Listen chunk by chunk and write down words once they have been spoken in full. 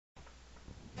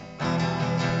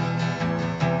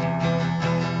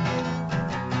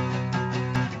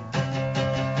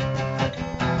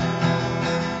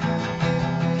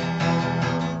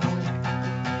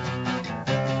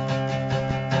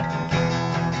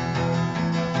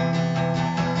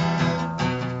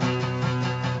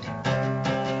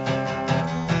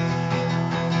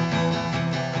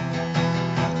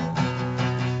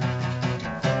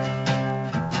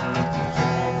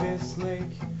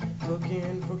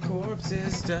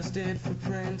corpses, dusted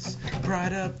footprints,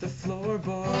 pried up the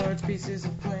floorboards, pieces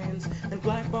of planes, and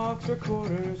black box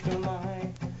recorders.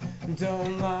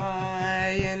 Don't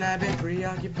lie, and I've been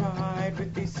preoccupied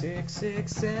with these six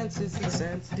senses that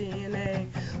sense DNA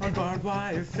on barbed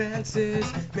wire fences.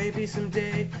 Maybe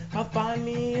someday I'll find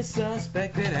me a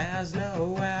suspect that has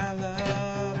no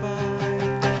alibi.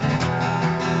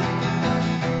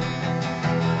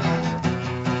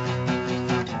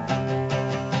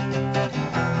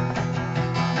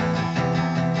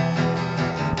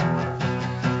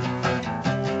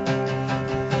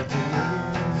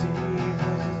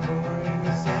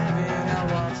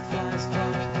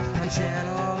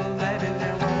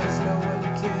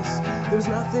 There's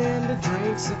nothing to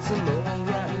drink, sips of long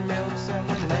rotten milk,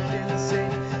 someone left in the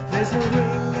sink. There's no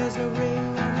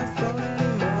ring on my phone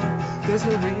anymore. There's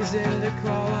no reason to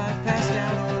call, I passed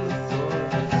out on the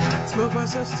floor. Smoked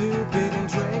myself stupid and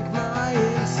drank my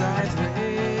insides.